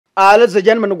Ladies and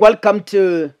gentlemen, welcome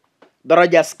to the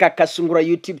Rogers Kakasungura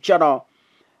YouTube channel.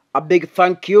 A big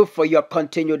thank you for your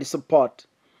continued support.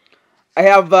 I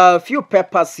have a few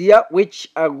papers here which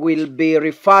I will be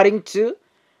referring to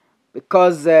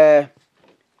because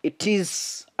it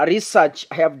is a research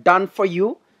I have done for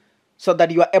you so that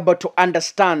you are able to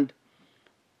understand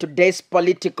today's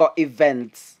political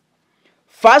events.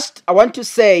 First, I want to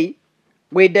say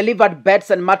we delivered beds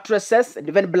and mattresses and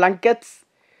even blankets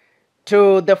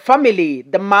to the family,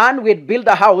 the man who had built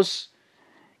a house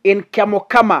in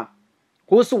Kamokama,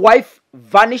 whose wife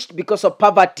vanished because of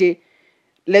poverty,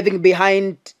 leaving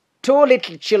behind two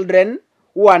little children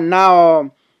who are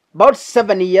now about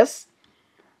 7 years.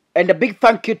 And a big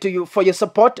thank you to you for your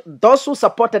support. Those who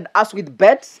supported us with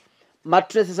beds,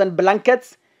 mattresses, and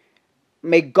blankets,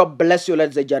 may God bless you,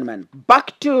 ladies and gentlemen.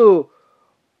 Back to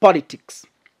politics.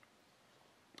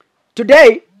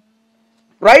 Today,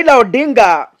 Raila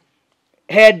Odinga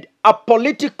had a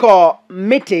political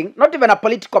meeting, not even a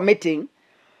political meeting,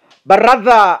 but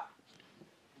rather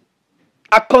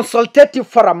a consultative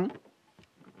forum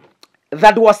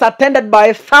that was attended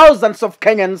by thousands of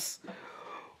Kenyans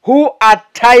who are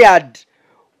tired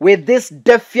with this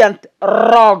defiant,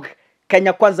 rogue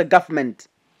Kenya Kwanza government.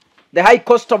 The high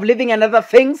cost of living and other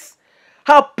things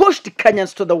have pushed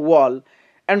Kenyans to the wall,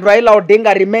 and Raila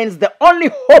Odinga remains the only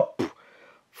hope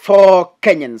for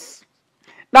Kenyans.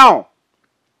 Now,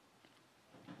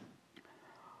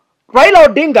 Raila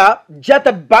Odinga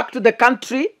jetted back to the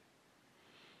country,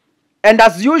 and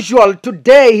as usual,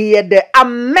 today he had a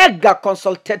mega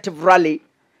consultative rally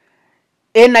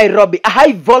in Nairobi, a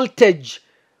high voltage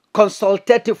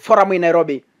consultative forum in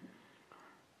Nairobi.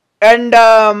 And,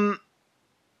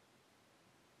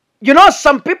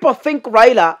 some people think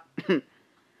Raila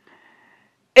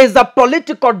is a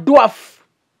political dwarf.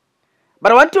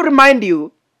 But I want to remind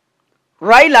you,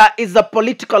 Raila is a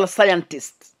political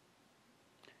scientist.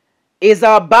 Is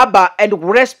our Baba, and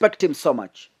we respect him so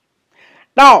much.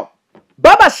 Now,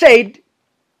 Baba said,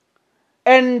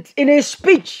 and in his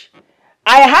speech,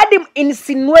 I had him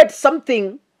insinuate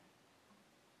something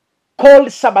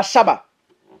called Saba Saba,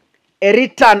 a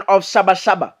return of Saba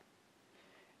Saba.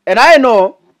 And I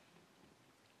know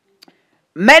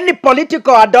many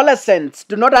political adolescents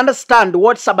do not understand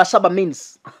what Saba Saba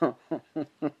means.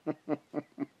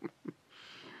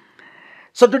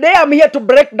 So today I'm here to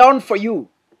break down for you.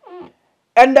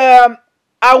 And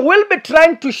I will be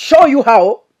trying to show you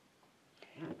how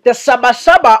the Saba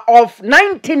Saba of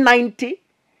 1990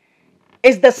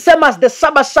 is the same as the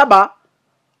Saba Saba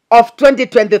of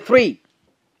 2023.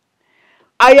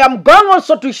 I am going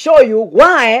also to show you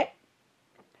why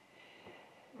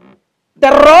the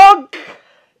rogue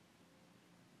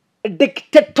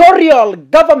dictatorial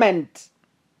government,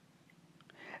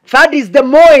 that is the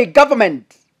Moi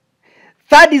government,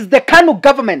 that is the Kanu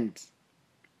government,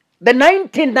 the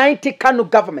 1990 Kanu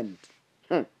government.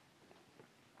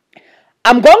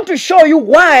 I'm going to show you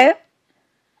why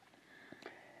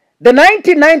the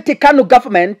 1990 Kanu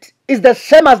government is the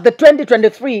same as the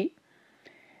 2023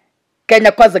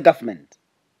 Kenya Kwanza government.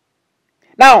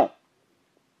 Now,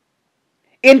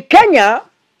 in Kenya,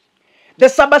 the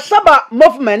Saba Saba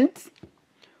movement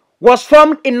was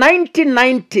formed in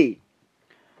 1990,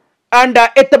 and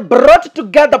it brought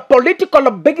together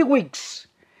political bigwigs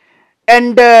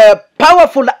and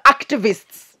powerful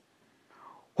activists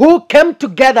who came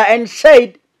together and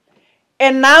said,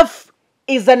 enough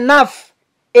is enough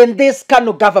in this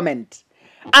Kanu government.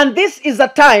 And this is a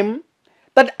time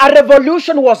that a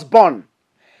revolution was born.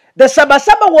 The Saba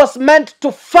Saba was meant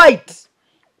to fight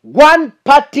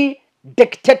one-party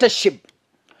dictatorship.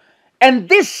 And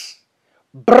this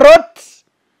brought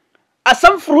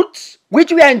some fruits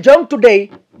which we are enjoying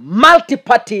today,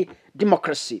 multi-party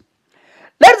democracy.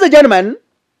 Ladies and gentlemen,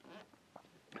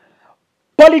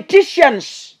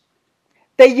 politicians,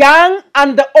 the young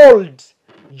and the old,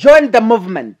 joined the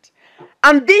movement.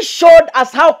 And this showed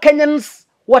us how Kenyans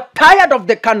were tired of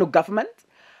the Kanu government,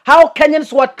 how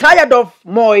Kenyans were tired of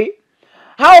Moi,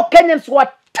 how Kenyans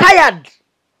were tired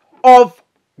of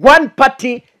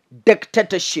one-party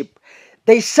dictatorship.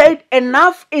 They said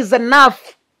enough is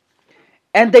enough,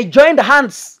 and they joined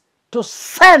hands to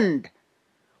send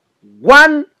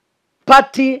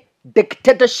one-party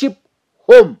dictatorship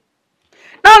home.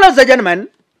 Now, ladies and gentlemen,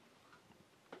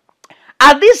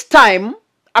 at this time,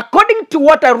 according to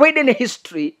what I read in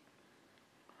history,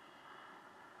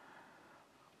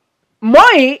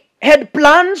 Moi had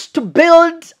plans to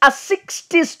build a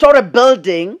 60-story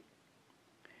building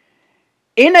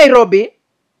in Nairobi,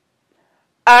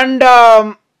 and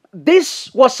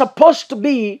this was supposed to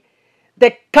be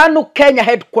the Kanu Kenya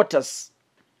headquarters.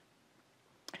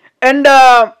 And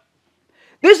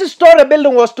This story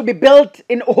building was to be built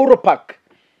in Uhuru Park.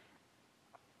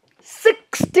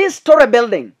 60-story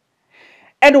building.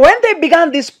 And when they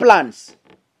began these plans,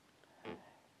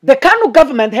 the KANU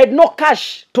government had no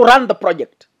cash to run the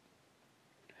project.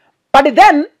 But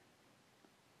then,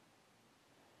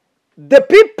 the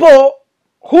people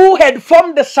who had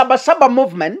formed the Saba Saba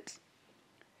movement,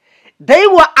 they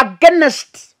were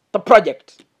against the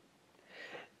project.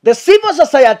 The civil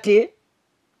society,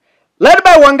 led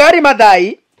by Wangari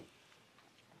Maathai,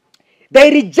 they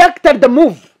rejected the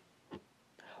move.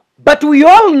 But we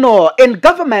all know in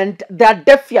government there are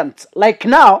defiants. Like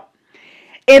now,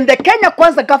 in the Kenya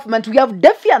Kwanza government, we have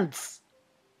defiants.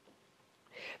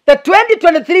 The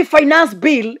 2023 finance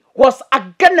bill was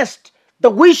against the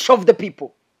wish of the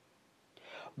people.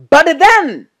 But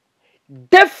then,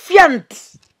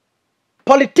 defiant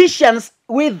politicians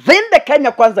within the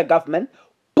Kenya Kwanza government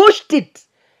pushed it,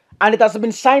 and it has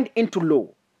been signed into law.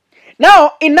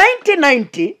 Now, in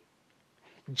 1990,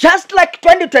 just like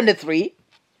 2023,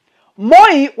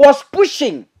 Moi was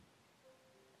pushing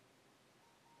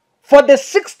for the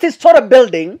 60-story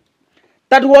building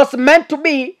that was meant to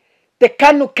be the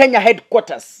KANU Kenya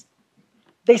headquarters.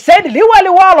 They said, liwa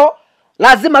liwalo,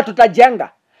 lazima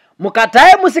tutajenga.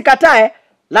 Mukatae musikatae,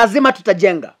 lazima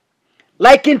tutajenga.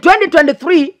 Like in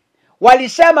 2023,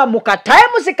 walisema mukatae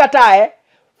musikatae,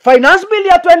 finance bill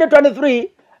ya 2023,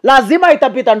 lazima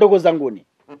itapita ndugu zanguni.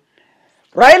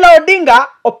 Raila Odinga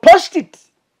opposed it.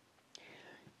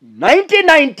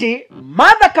 1990,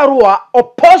 Martha Karua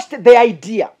opposed the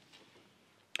idea.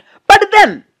 But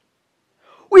then,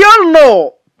 we all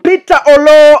know Peter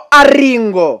Olo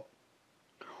Aringo,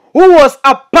 who was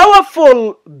a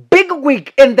powerful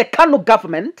bigwig in the KANU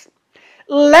government,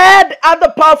 led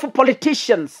other powerful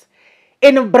politicians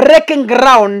in breaking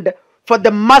ground for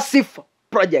the massive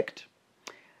project.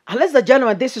 And ladies and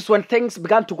gentlemen, this is when things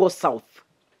began to go south.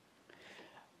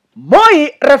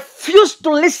 Moi refused to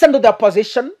listen to the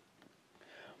opposition.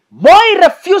 Moi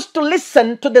refused to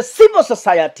listen to the civil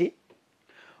society.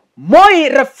 Moi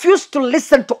refused to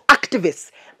listen to activists.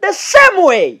 The same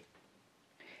way,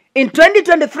 in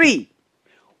 2023,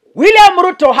 William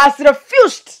Ruto has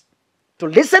refused to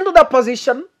listen to the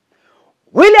opposition.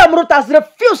 William Ruto has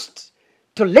refused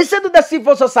to listen to the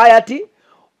civil society.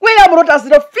 William Ruto has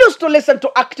refused to listen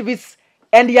to activists.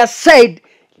 And he has said,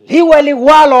 liwe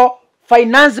liwalo,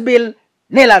 finance bill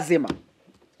ni lazima.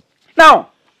 Now,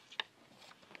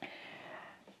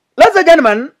 ladies and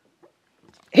gentlemen,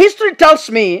 history tells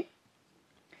me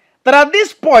that at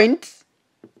this point,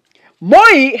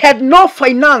 Moi had no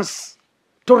finance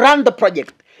to run the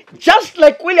project. Just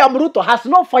like William Ruto has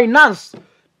no finance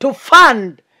to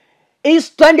fund his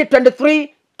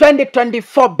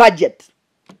 2023-2024 budget.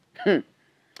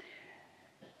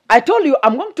 I told you,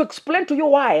 I'm going to explain to you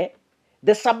why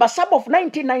the Saba Saba of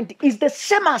 1990 is the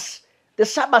same as the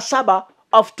Saba Saba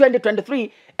of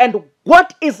 2023 and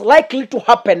what is likely to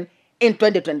happen in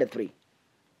 2023.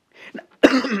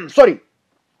 Sorry.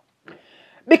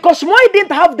 Because Moi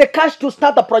didn't have the cash to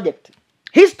start the project.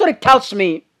 History tells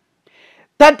me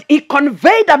that he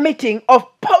convened a meeting of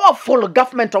powerful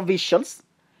government officials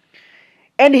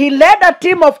and he led a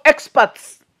team of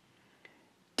experts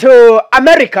to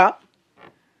America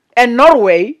and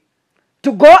Norway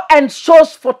to go and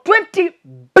source for 20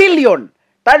 billion,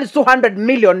 that is 200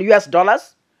 million US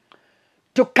dollars,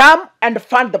 to come and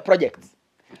fund the project.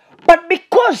 But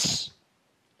because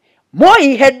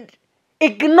Moi had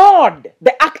ignored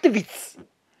the activists,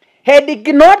 had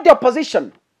ignored the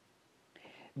opposition,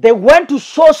 they went to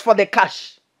source for the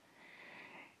cash.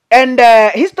 And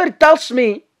history tells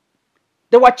me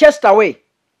they were chased away.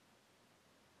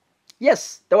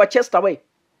 Yes, they were chased away.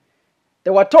 They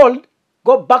were told,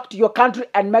 go back to your country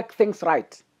and make things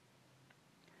right.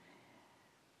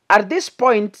 At this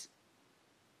point,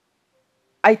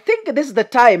 I think this is the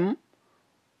time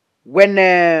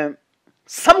when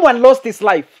someone lost his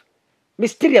life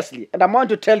mysteriously, and I'm going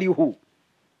to tell you who.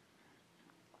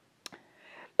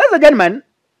 Ladies and gentlemen,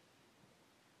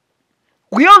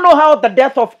 we all know how the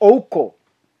death of Ouko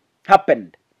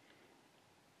happened.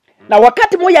 Na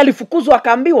wakati Moi alifukuzwa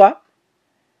akaambiwa,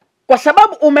 kwa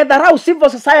sababu umedharau civil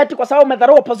society, kwa sababu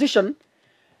umedharau opposition,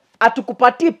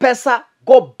 atukupatii pesa,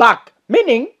 go back.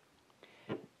 Meaning,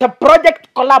 the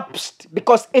project collapsed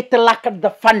because it lacked the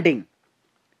funding.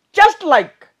 Just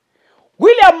like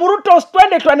William Ruto's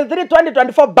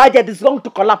 2023-2024 budget is going to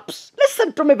collapse.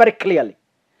 Listen to me very clearly.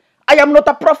 I am not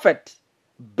a prophet,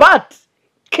 but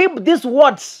keep these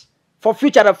words for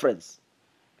future reference.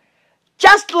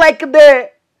 Just like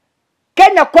the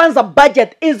Kenya Kwanza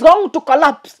budget is going to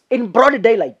collapse in broad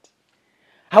daylight.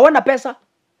 Hawana pesa,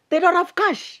 they don't have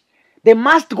cash. They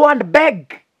must go and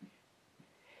beg.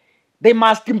 They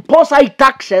must impose high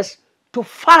taxes to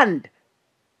fund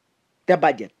their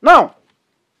budget. Now,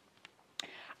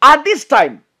 at this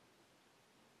time,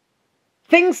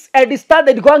 things had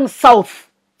started going south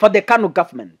for the KANU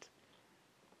government.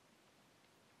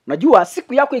 Najua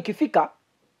siku yako ikifika,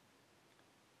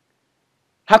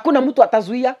 hakuna mtu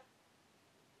atazuia.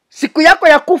 Siku yako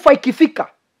ya kufa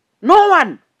ikifika, no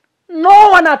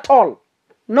one at all,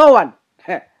 no one.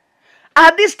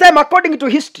 At this time, according to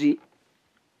history,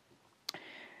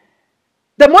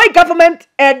 the Moi government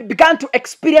had begun to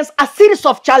experience a series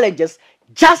of challenges,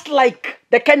 just like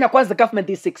the Kenya Kwanza government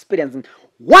is experiencing.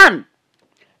 One,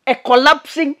 a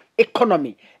collapsing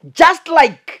economy, just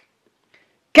like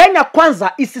Kenya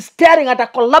Kwanza is staring at a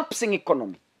collapsing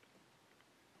economy.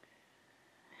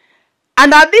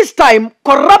 And at this time,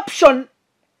 corruption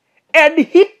had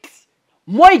hit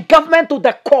Moi government to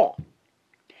the core,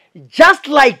 just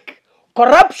like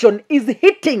corruption is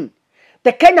hitting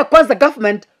the Kenya Kwanza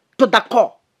government to the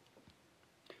core.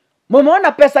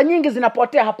 Mumeona pesa nyingi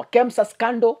zinapotea hapa, KEMSA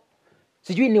scandal,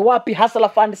 sijui ni wapi, Hustler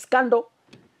Fund scandal,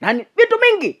 nani, vitu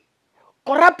mingi.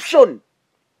 Corruption.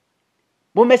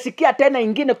 Mumesikia tena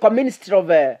ingine kwa Ministry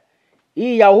of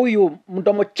hii ya huyu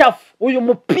mdomo chafu, huyu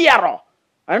mupiaro,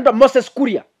 anaitwa Moses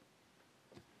Kuria.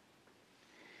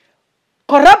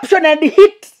 Corruption had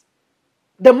hit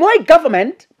the Moi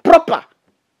government proper,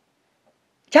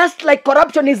 just like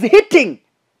corruption is hitting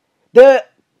the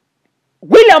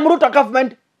William Ruto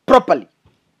government properly.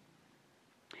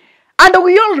 And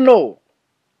we all know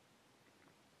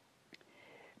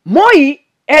Moi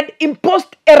had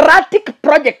imposed erratic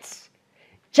projects,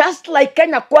 just like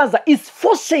Kenya Kwanza is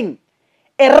forcing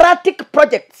erratic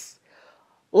projects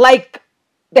like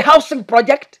the housing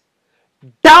project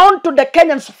down to the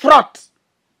Kenyans' throat.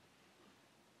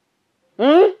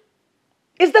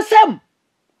 It's the same.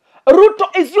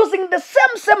 Ruto is using the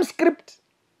same script.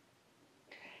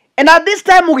 And at this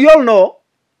time, we all know,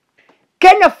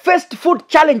 Kenya faced food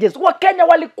challenges. Wakenya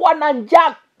walikuwa na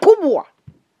njaa kubwa.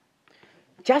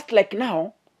 Just like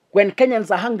now, when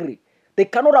Kenyans are hungry, they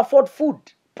cannot afford food.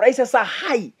 Prices are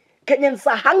high. Kenyans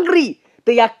are hungry.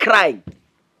 They are crying.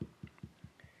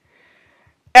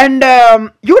 And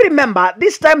you remember,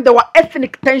 this time there were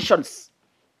ethnic tensions.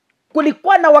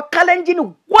 Kulikuwa na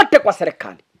wakalenjin wote kwa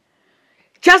serikali.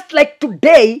 Just like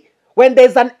today, when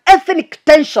there's an ethnic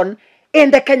tension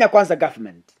in the Kenya Kwanza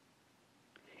government.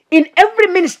 In every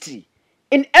ministry,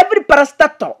 in every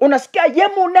parastatal, unasikia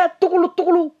yemune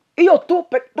tugulu, iyo tu,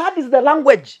 that is the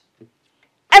language.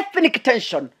 Ethnic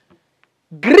tension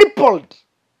crippled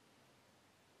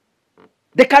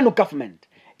the KANU government,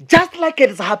 just like it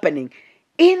is happening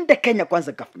in the Kenya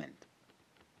Kwanza government.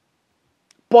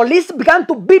 Police began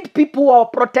to beat people who are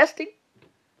protesting.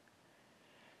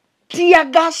 Tear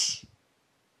gas,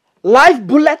 live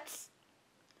bullets,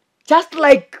 just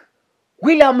like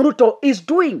William Ruto is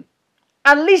doing,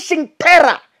 unleashing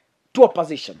terror to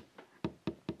opposition.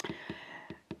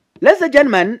 Ladies and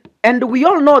gentlemen, and we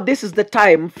all know this is the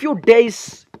time, few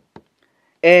days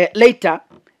later,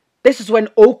 this is when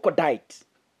Oko died.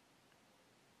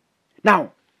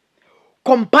 Now,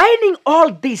 combining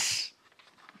all this,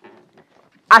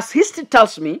 as history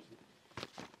tells me,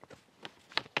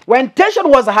 when tension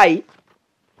was high,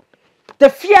 the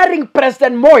fearing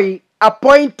President Moi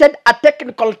appointed a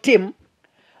technical team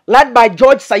led by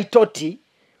George Saitoti,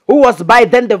 who was by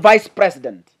then the vice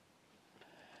president.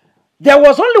 There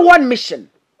was only one mission: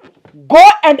 go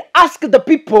and ask the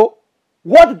people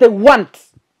what they want.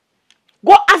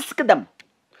 Go ask them.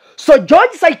 So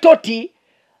George Saitoti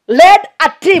led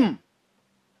a team,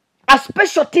 a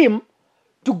special team,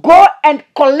 to go and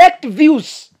collect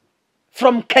views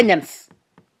from Kenyans.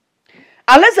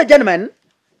 And ladies and gentlemen,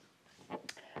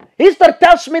 history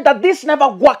tells me that this never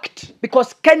worked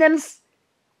because Kenyans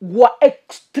were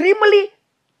extremely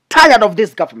tired of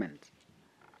this government.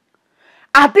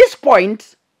 At this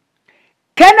point,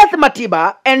 Kenneth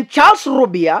Matiba and Charles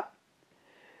Rubia,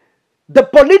 the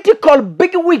political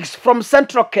bigwigs from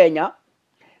central Kenya,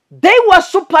 they were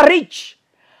super rich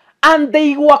and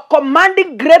they were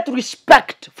commanding great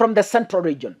respect from the central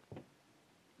region.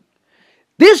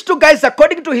 These two guys,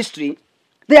 according to history,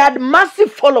 they had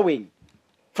massive following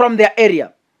from their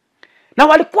area. Now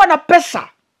walikuwa na pesa,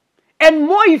 and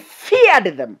Moi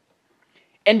feared them.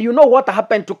 And you know what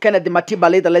happened to Kenneth Matiba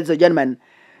later, ladies and gentlemen.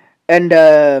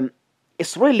 And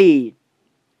it's really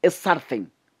a sad thing.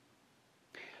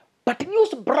 But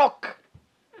news broke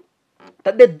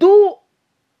that the two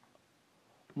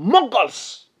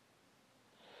Mongols,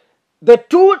 the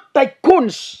two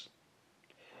tycoons,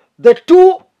 the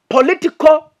two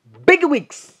political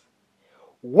bigwigs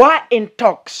were in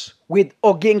talks with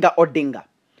Oginga Odinga,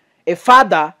 a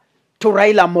father to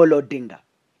Raila Molo Odinga.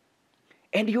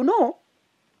 And you know,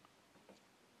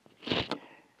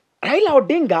 Raila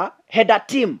Odinga had a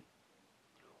team.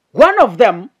 One of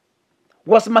them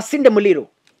was Masinde Muliro.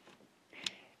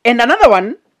 And another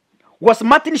one was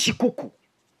Martin Shikuku.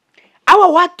 Hawa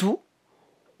watu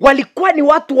walikuwa ni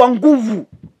watu wa nguvu.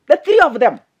 The three of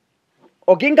them.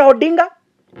 Oginga Odinga,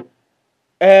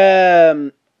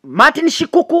 Martin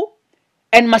Shikuku,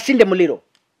 and Masinde Muliro.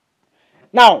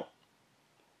 Now,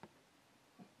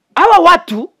 hawa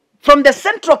watu from the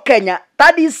central Kenya,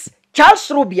 that is Charles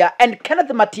Rubia and Kenneth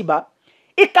Matiba,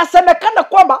 ikasemekana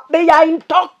kwamba they are in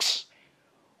talks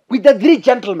with the three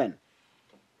gentlemen.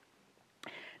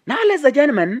 Now, ladies and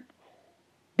gentlemen,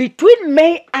 between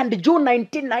May and June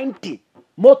 1990,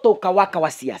 moto ukawaka wa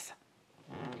siasa.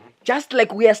 Just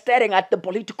like we are staring at the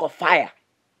political fire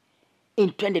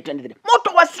in 2023.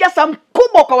 Moto wa siasa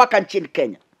mkubwa ukawaka nchini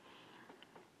Kenya.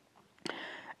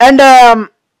 And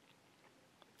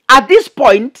at this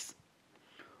point,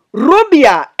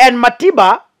 Rubia and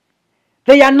Matiba,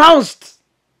 they announced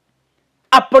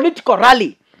a political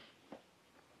rally.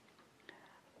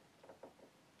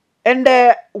 And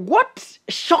what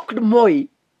shocked Moi,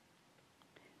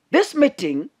 this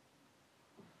meeting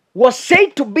was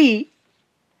said to be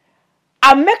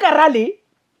a mega rally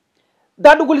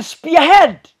that will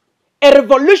spearhead a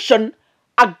revolution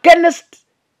against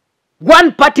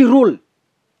one-party rule.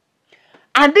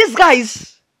 And these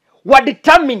guys were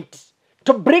determined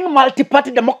to bring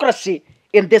multi-party democracy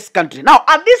in this country. Now,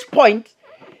 at this point,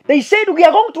 they said we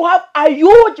are going to have a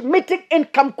huge meeting in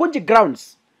Kamkunji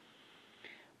grounds.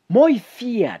 Moi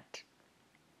feared.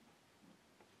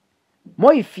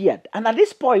 And at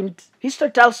this point,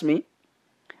 history tells me,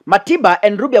 Matiba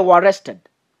and Rubia were arrested.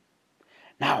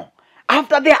 Now,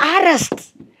 after their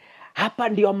arrest, hapa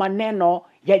ndio maneno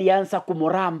yalianza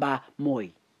kumuramba Moi.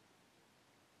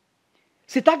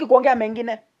 Sitaki kuongea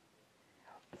mengine.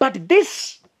 But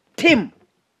this team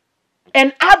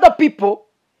and other people,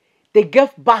 they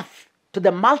gave birth to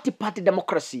the multi-party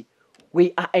democracy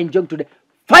we are enjoying today.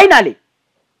 Finally,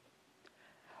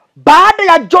 baada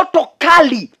ya joto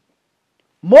kali,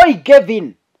 Moi gave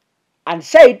in and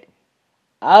said,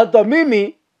 hata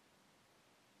mimi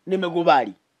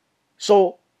nimekubali.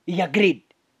 So he agreed.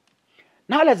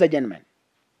 Now, ladies and gentlemen,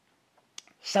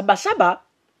 Saba Saba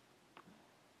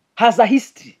has a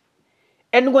history.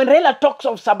 And when Raila talks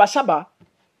of Saba Saba,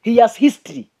 he has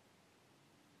history.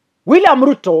 William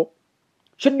Ruto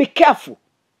should be careful.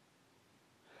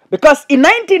 Because in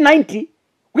 1990,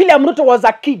 William Ruto was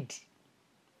a kid.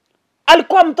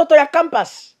 Alikuwa mtoto ya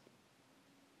campus.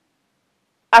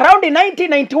 Around in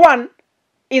 1991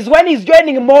 is when he's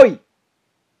joining Moi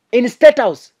in State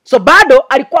House. So bado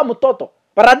alikuwa mtoto.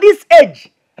 But at this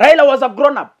age, Raila was a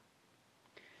grown-up.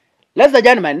 Ladies and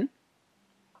gentlemen,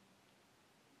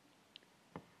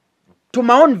 to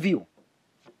my own view,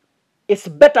 it's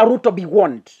better Ruto be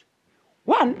warned.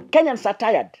 One, Kenyans are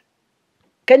tired.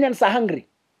 Kenyans are hungry.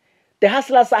 The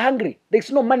hustlers are hungry.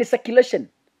 There's no money circulation.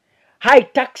 High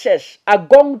taxes are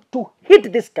going to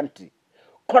hit this country.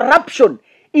 Corruption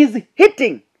is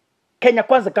hitting Kenya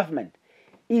Kwanza government.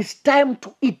 It's time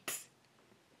to eat.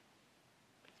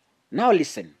 Now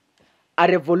listen. A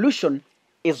revolution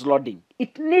is loading.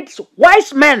 It needs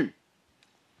wise men.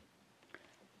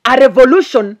 A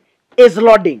revolution is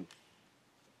loading.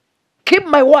 Keep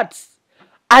my words.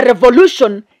 A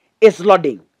revolution is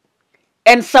loading.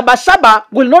 And Saba Saba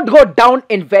will not go down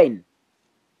in vain.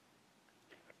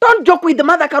 Don't joke with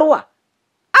Mother Karua.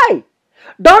 Aye.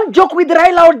 Don't joke with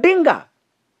Raila Odinga.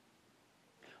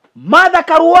 Mother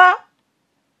Karua,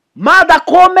 Mother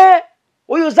Kome,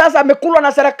 huyu sasa amekulwa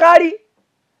na serikali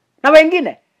na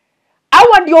wengine.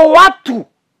 Hawa ndio watu,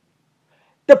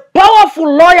 the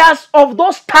powerful lawyers of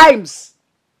those times,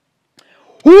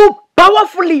 who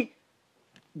powerfully,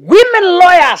 women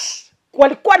lawyers,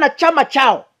 walikuwa na chama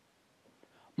chao.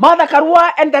 Mother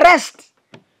Karua and the rest.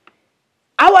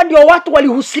 Hawa ndio watu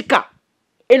walihusika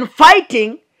in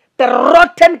fighting the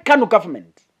rotten KANU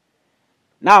government.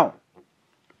 Now,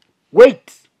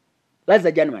 wait, ladies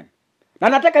and gentlemen. Na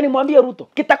nataka nimwambie Ruto,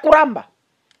 kitakuramba.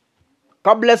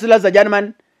 God bless you, ladies and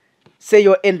gentlemen. See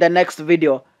you in the next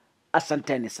video.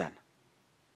 Asanteni sana.